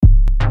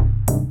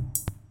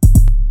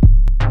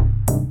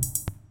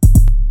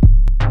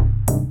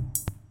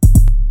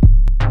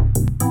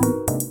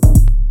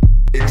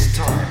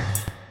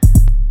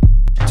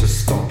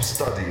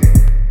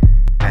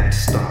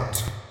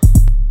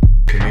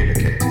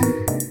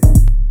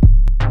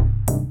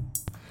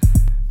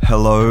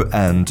Hello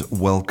and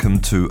welcome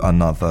to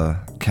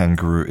another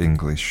Kangaroo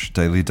English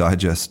Daily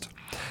Digest.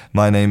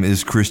 My name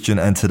is Christian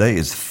and today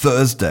is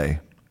Thursday.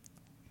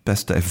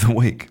 Best day of the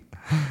week.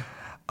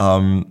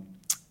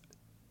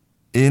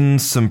 In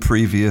some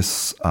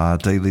previous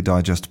Daily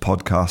Digest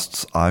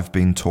podcasts, I've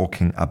been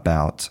talking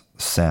about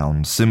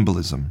sound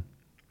symbolism,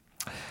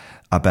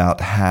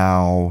 about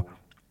how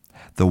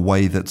the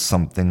way that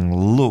something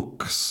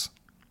looks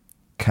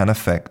can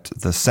affect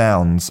the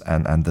sounds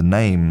and the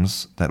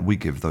names that we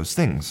give those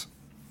things.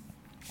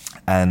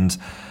 And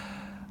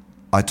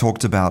I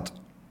talked about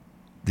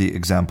the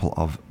example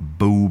of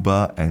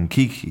Booba and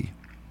Kiki.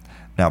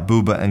 Now,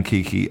 Booba and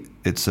Kiki,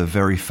 it's a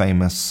very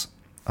famous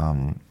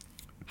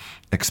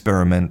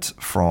experiment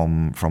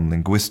from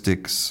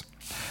linguistics.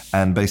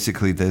 And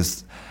basically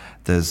there's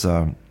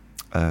a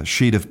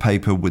sheet of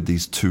paper with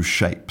these two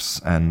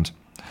shapes. And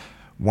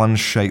one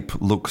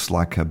shape looks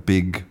like a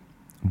big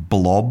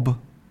blob,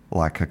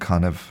 like a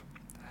kind of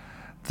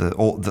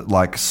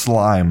like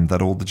slime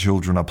that all the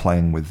children are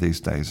playing with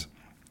these days.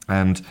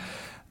 And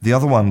the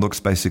other one looks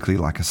basically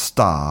like a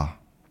star.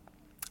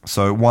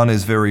 So one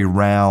is very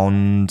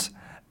round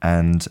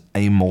and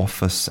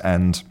amorphous,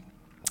 and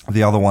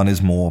the other one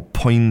is more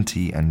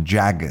pointy and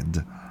jagged.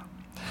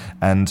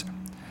 And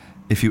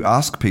if you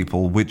ask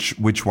people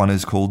which one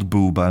is called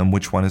Booba and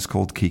which one is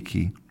called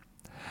Kiki,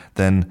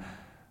 then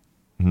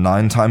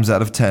 9 times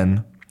out of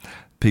 10,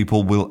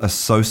 people will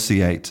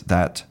associate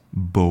that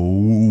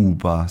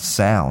Booba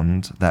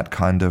sound, that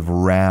kind of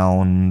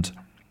round,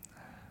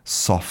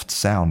 soft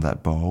sound,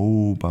 that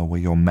Booba,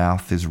 where your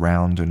mouth is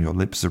round and your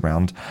lips are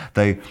round.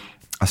 They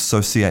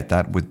associate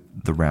that with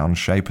the round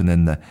shape. And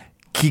then the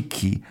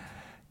Kiki,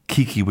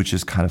 which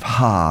is kind of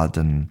hard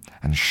and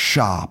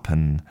sharp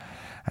and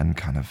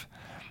kind of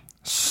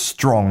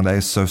strong, they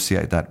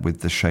associate that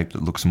with the shape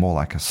that looks more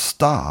like a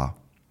star.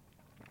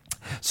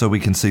 So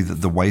we can see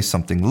that the way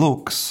something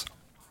looks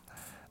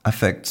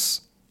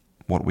affects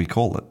what we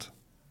call it.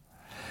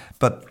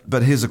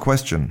 But here's a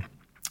question.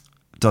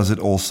 Does it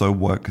also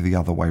work the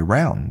other way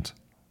round?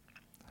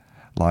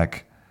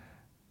 Like,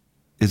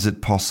 is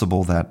it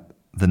possible that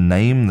the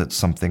name that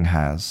something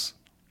has,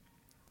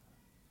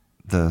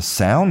 the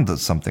sound that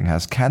something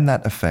has, can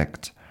that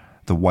affect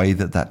the way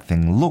that that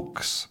thing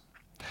looks?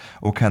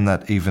 Or can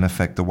that even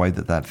affect the way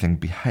that that thing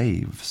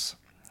behaves?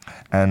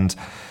 And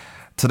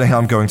today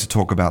I'm going to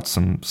talk about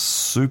some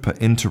super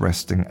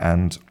interesting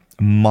and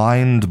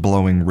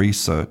mind-blowing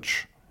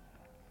research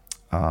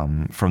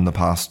from the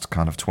past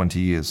kind of 20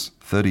 years,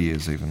 30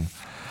 years even.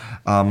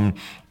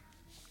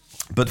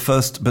 But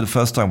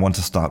first I want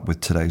to start with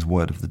today's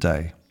word of the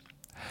day.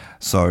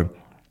 So,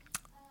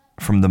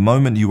 from the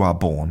moment you are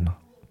born,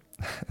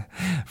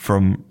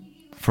 from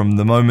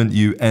the moment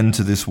you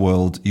enter this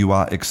world, you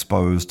are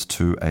exposed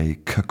to a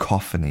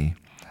cacophony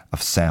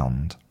of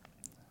sound.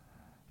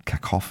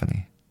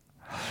 Cacophony.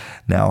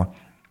 Now,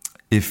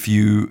 if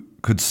you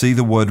could see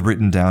the word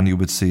written down, you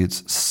would see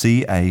it's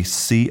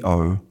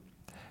CACOPHONY.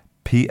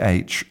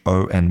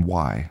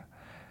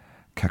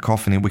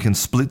 Cacophony. We can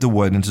split the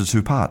word into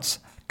two parts.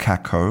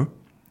 Caco,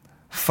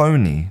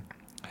 phony.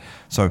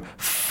 So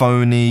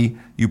phony,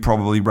 you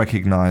probably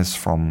recognize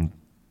from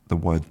the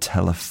word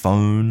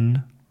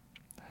telephone,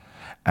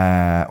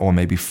 or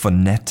maybe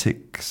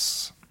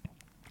phonetics.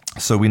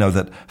 So we know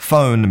that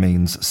phone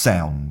means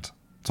sound.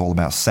 It's all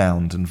about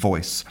sound and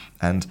voice.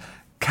 And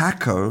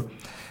caco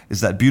is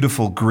that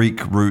beautiful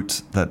Greek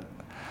root that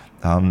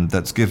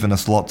that's given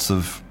us lots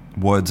of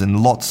words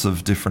in lots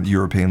of different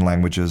European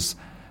languages,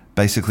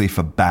 basically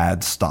for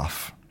bad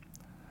stuff.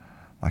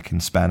 Like in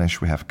Spanish,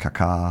 we have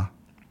caca.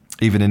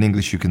 Even in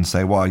English, you can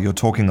say, well, you're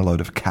talking a load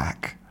of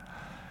cack.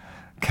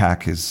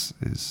 Cack is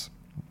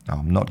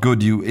not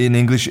good. In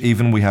English,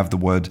 even we have the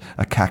word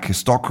a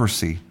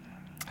cacistocracy,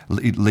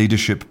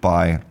 leadership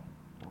by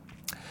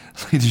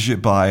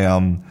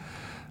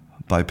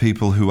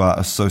people who are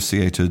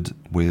associated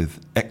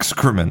with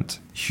excrement,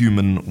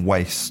 human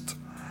waste.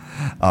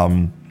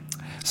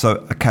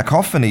 So a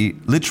cacophony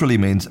literally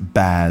means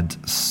bad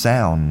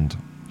sound.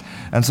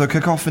 And so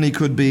cacophony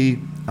could be,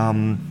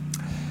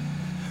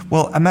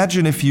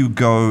 imagine if you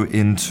go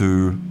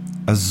into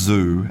a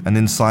zoo, and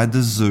inside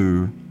the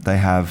zoo they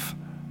have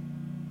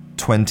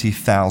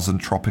 20,000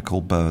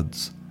 tropical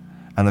birds.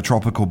 And the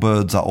tropical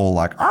birds are all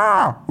like,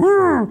 ah,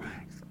 woo,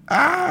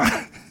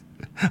 ah.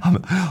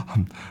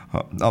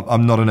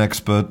 I'm not an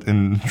expert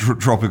in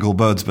tropical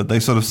birds, but they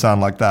sort of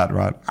sound like that,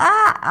 right?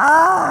 Ah,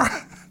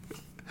 ah.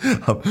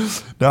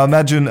 Now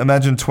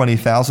imagine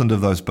 20,000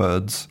 of those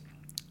birds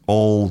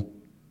all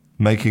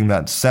making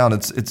that sound.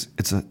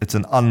 It's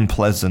an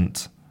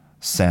unpleasant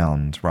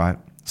sound, right?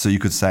 So you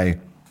could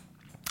say,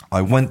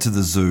 I went to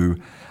the zoo,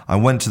 I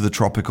went to the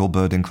tropical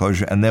bird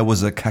enclosure, and there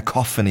was a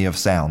cacophony of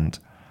sound.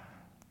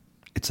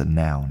 It's a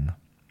noun.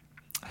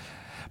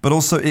 But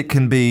also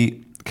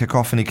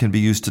cacophony can be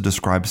used to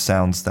describe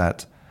sounds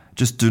that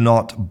just do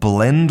not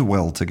blend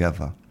well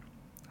together.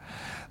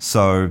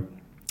 So,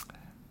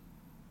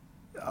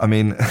 I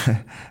mean,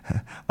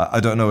 I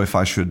don't know if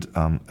I should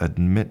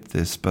admit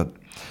this, but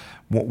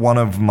One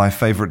of my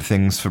favorite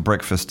things for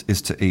breakfast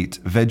is to eat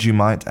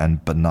Vegemite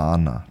and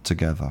banana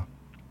together.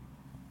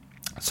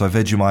 So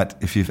Vegemite,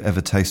 if you've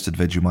ever tasted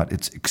Vegemite,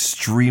 it's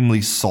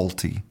extremely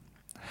salty.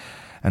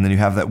 And then you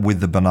have that with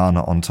the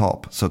banana on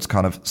top. So it's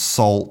kind of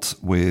salt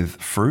with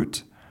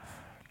fruit.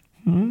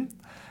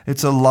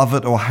 It's a love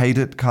it or hate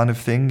it kind of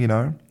thing, you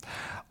know.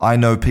 I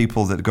know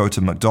people that go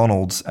to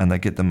McDonald's and they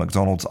get the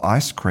McDonald's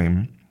ice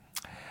cream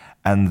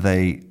and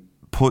they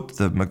put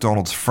the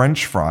McDonald's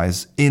French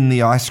fries in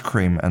the ice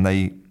cream and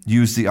they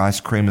use the ice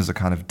cream as a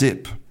kind of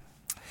dip.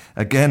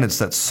 Again, it's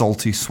that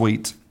salty,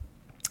 sweet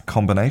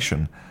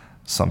combination.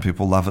 Some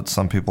people love it,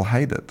 some people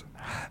hate it.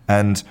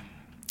 And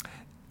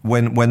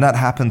when that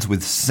happens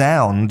with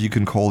sound, you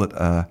can call it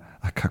a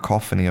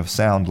cacophony of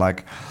sound.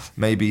 Like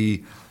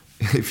maybe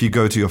if you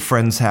go to your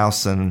friend's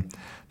house and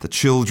the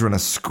children are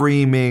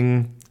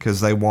screaming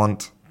because they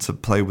want to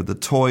play with the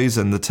toys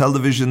and the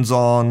television's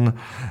on,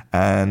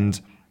 and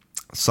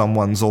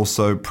someone's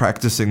also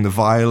practicing the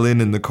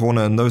violin in the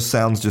corner, and those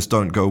sounds just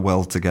don't go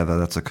well together.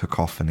 That's a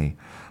cacophony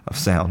of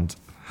sound.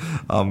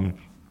 And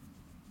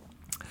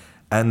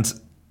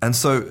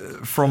so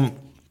from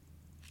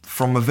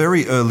a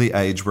very early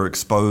age, we're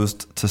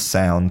exposed to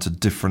sound, to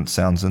different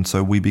sounds, and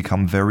so we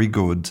become very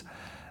good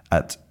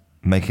at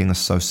making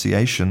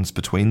associations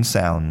between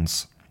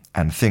sounds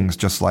and things,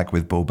 just like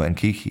with Bulba and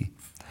Kiki.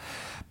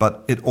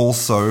 But it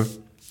also,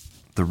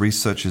 the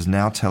research is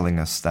now telling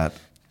us that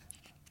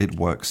it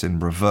works in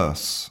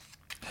reverse.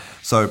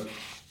 So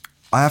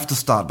I have to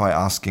start by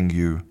asking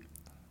you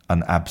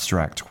an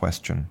abstract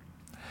question.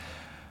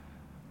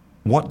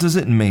 What does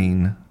it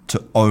mean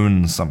to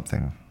own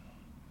something?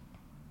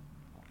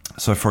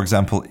 So, for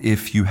example,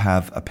 if you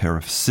have a pair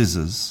of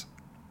scissors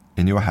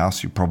in your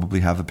house, you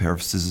probably have a pair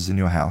of scissors in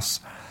your house,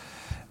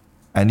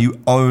 and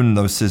you own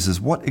those scissors,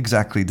 what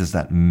exactly does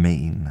that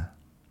mean?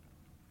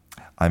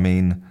 I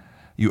mean,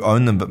 you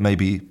own them, but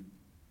maybe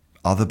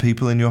other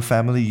people in your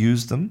family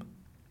use them.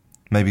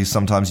 Maybe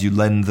sometimes you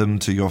lend them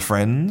to your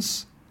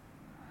friends.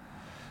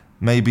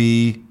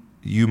 Maybe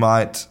you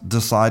might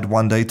decide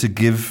one day to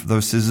give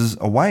those scissors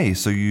away,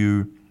 so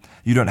you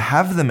don't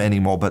have them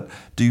anymore, but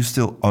do you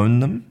still own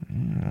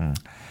them?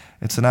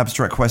 It's an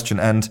abstract question.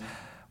 And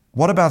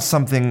what about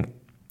something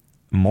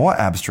more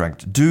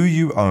abstract? Do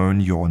you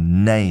own your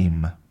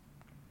name?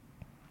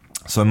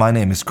 So my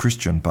name is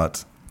Christian,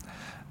 but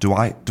do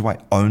I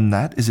own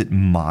that? Is it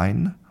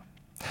mine?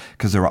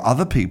 Because there are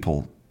other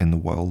people in the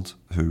world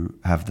who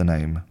have the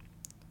name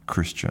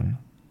Christian.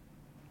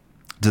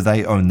 Do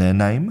they own their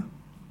name?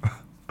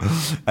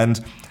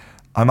 And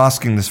I'm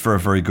asking this for a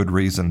very good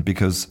reason,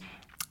 because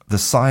the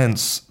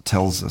science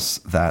tells us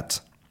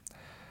that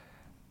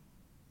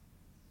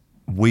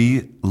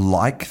we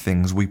like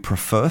things, we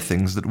prefer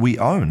things that we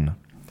own.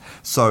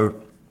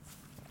 So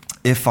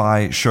if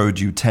I showed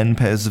you 10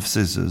 pairs of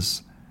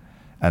scissors,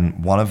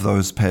 and one of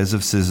those pairs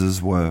of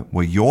scissors were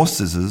your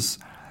scissors,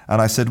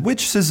 and I said,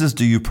 which scissors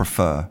do you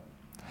prefer?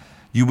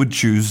 You would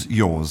choose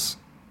yours.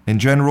 In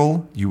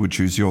general, you would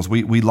choose yours.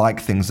 We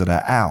like things that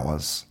are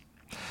ours.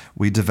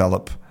 We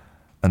develop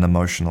an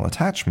emotional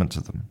attachment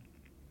to them.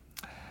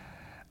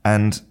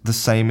 And the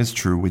same is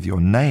true with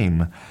your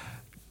name.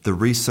 The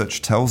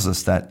research tells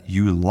us that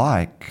you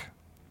like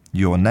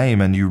your name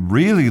and you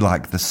really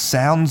like the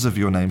sounds of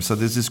your name. So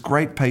there's this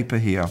great paper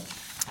here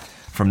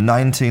from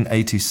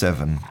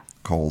 1987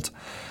 called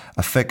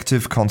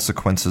Affective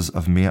Consequences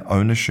of Mere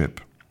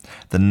Ownership: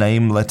 The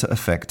Name-Letter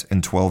Effect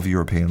in 12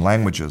 European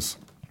Languages.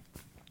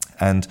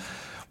 And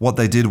what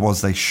they did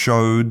was they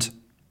showed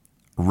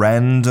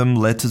random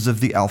letters of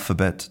the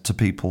alphabet to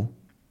people.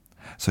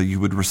 So you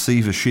would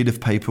receive a sheet of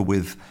paper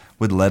with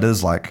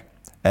letters like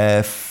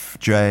F,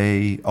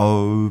 J,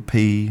 O,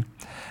 P.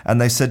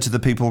 And they said to the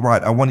people,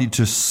 right, I want you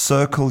to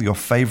circle your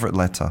favorite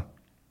letter.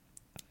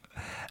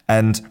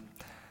 And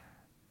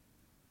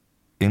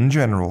in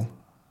general,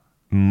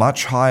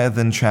 much higher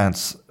than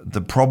chance,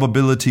 the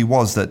probability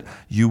was that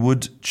you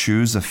would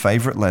choose a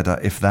favorite letter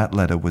if that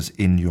letter was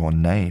in your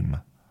name.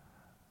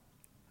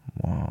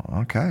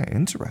 Wow, okay,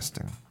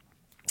 interesting.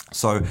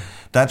 So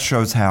that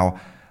shows how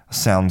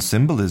sound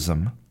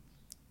symbolism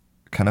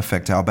can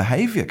affect our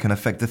behavior, can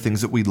affect the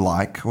things that we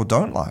like or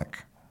don't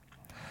like.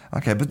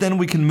 Okay, but then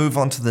we can move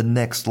on to the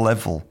next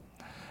level.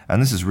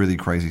 And this is really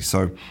crazy.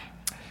 So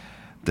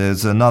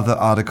there's another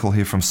article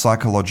here from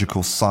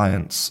Psychological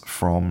Science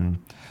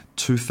from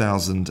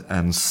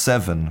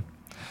 2007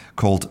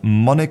 called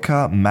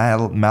Monica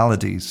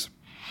Maladies: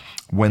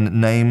 When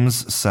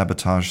Names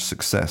Sabotage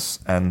Success.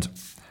 And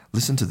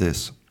listen to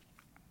this.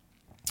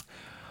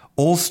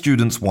 All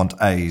students want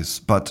A's,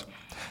 but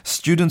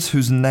students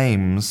whose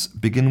names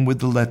begin with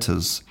the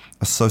letters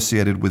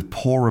associated with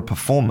poorer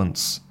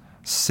performance,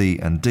 C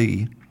and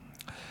D,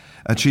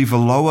 achieve a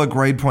lower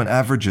grade point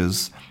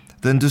averages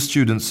than do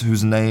students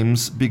whose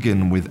names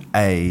begin with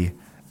A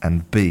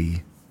and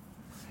B.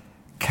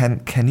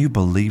 Can you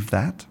believe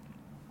that?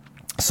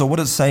 So what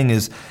it's saying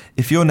is,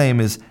 if your name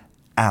is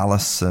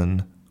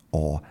Allison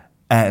or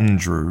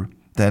Andrew,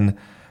 then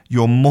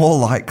you're more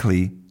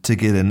likely to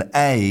get an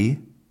A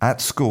at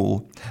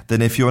school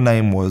than if your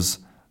name was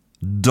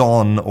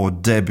Don or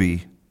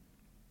Debbie.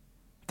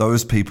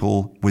 Those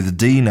people with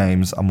D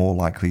names are more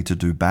likely to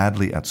do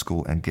badly at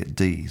school and get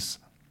Ds.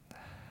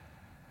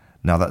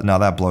 Now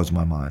that blows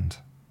my mind.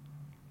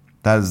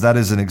 That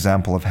is an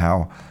example of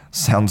how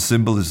sound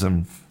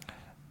symbolism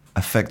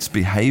affects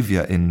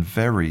behavior in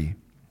very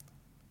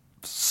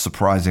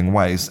surprising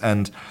ways.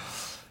 And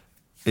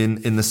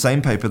in the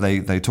same paper,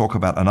 they talk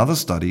about another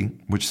study,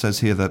 which says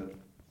here that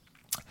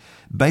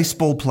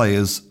baseball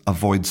players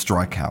avoid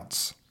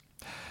strikeouts,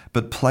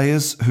 but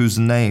players whose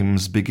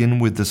names begin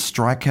with the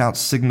strikeout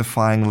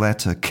signifying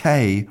letter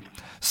K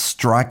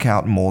strike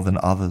out more than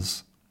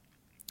others.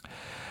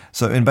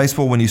 So in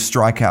baseball, when you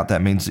strike out,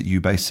 that means that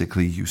you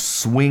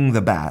swing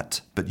the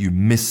bat, but you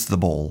miss the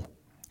ball.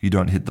 You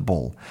don't hit the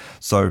ball.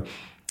 So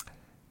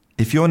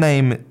if your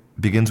name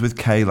begins with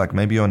K, like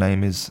maybe your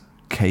name is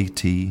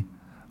Katie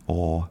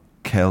or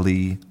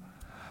Kelly,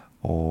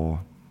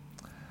 or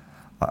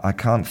I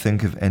can't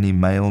think of any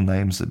male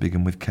names that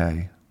begin with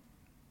K.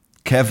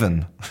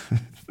 Kevin.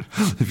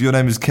 If your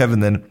name is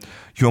Kevin, then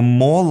you're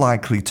more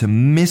likely to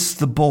miss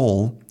the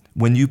ball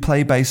when you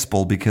play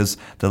baseball because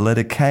the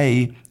letter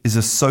K is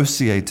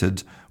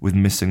associated with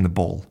missing the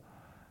ball.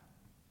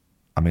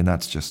 I mean,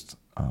 that's just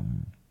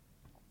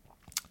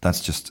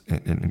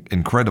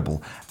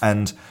incredible.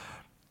 And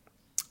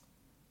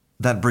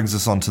that brings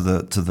us on to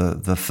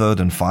the third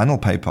and final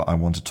paper I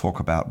want to talk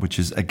about, which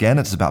is, again,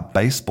 it's about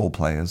baseball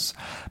players,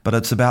 but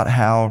it's about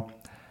how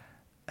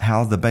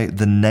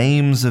the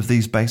names of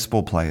these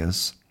baseball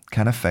players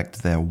can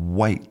affect their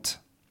weight.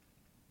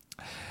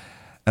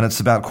 And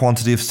it's about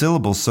quantity of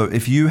syllables. So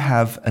if you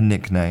have a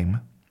nickname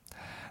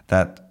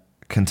that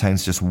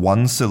contains just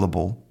one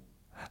syllable,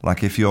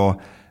 like if your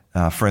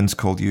friends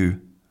called you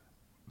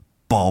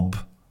Bob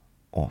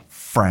or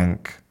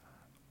Frank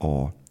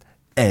or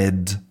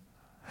Ed,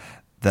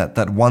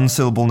 that one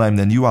syllable name,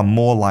 then you are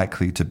more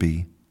likely to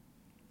be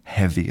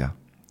heavier.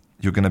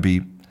 You're going to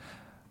be,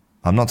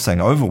 I'm not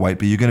saying overweight,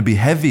 but you're going to be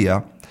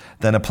heavier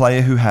than a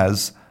player who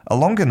has a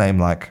longer name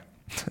like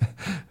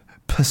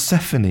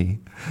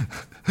Persephone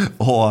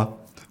or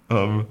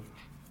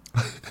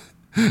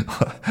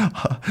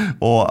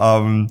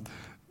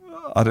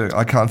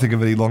I can't think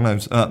of any long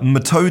names.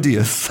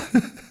 Metodius.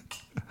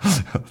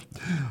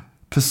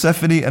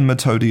 Persephone and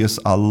Metodius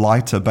are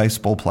lighter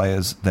baseball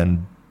players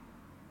than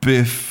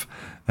Biff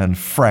and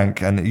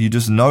Frank, and you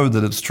just know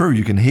that it's true.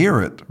 You can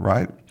hear it,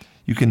 right?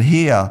 You can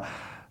hear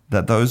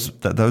that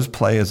those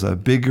players are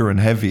bigger and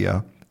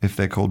heavier if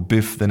they're called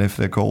Biff than if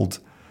they're called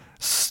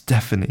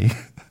Stephanie.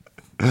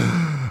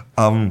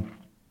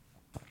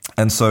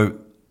 And so,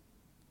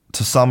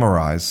 to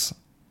summarize,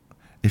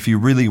 if you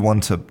really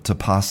want to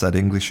pass that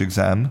English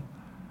exam,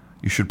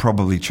 you should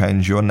probably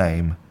change your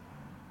name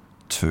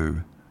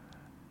to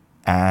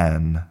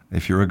Anne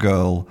if you're a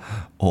girl,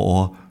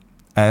 or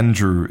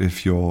Andrew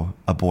if you're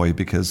a boy,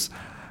 because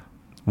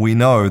we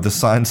know the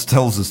science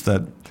tells us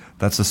that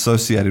that's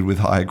associated with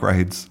higher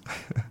grades.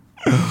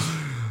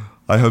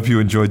 I hope you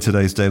enjoyed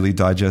today's Daily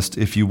Digest.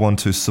 If you want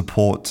to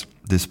support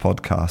this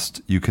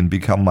podcast, you can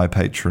become my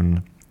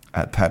patron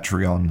at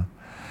Patreon.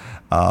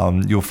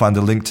 You'll find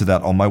a link to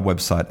that on my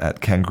website at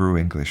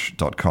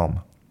kangarooenglish.com.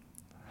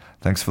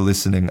 Thanks for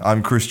listening.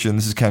 I'm Christian,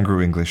 this is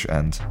Kangaroo English,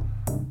 and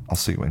I'll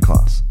see you in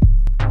class.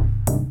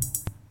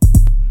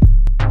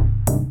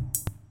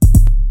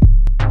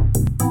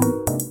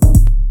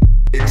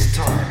 It's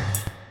time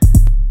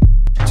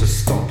to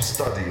stop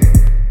studying.